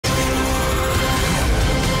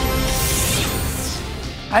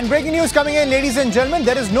And breaking news coming in, ladies and gentlemen,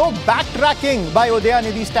 there is no backtracking by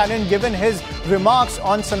Udhayanidhi Stalin given his remarks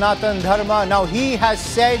on Sanatana Dharma. Now he has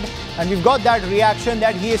said, and we've got that reaction,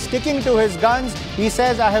 that he is sticking to his guns. He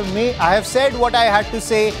says, I have said what I had to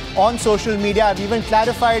say on social media. I've even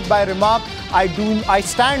clarified by remark. I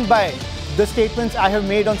stand by the statements I have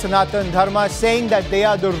made on Sanatana Dharma, saying that they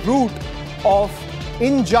are the root of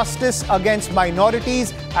injustice against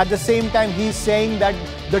minorities. At the same time, he's saying that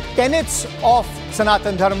the tenets of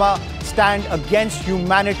Sanatana Dharma stand against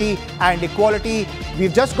humanity and equality.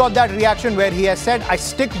 We've just got that reaction where he has said, I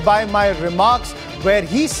stick by my remarks, where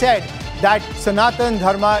he said that Sanatana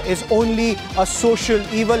Dharma is only a social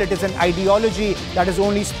evil. It is an ideology that has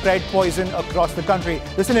only spread poison across the country.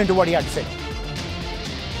 Listen into what he had to say.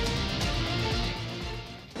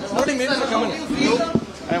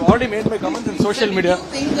 I have already made my comments on social media.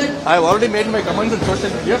 I have already made my comments on social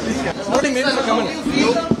media. Please, I have already made my comments.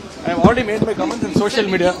 I have already made my comments on social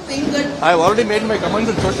media. I have already made my comments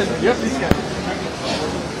on social media. Please,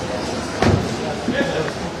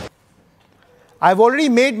 I've already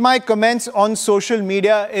made my comments on social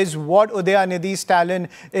media is what Udhayanidhi Stalin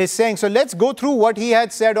is saying. So let's go through what he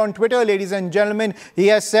had said on Twitter, ladies and gentlemen. He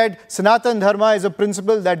has said, Sanatana Dharma is a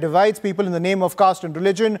principle that divides people in the name of caste and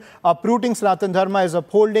religion. Uprooting Sanatana Dharma is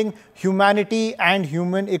upholding humanity and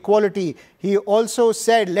human equality. He also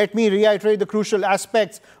said, let me reiterate the crucial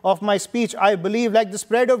aspects of my speech. I believe, like the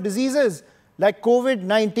spread of diseases like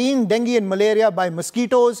COVID-19, dengue and malaria by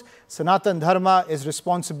mosquitoes, Sanatana Dharma is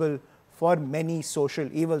responsible for many social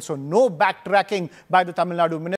evils. So no backtracking by the Tamil Nadu minister.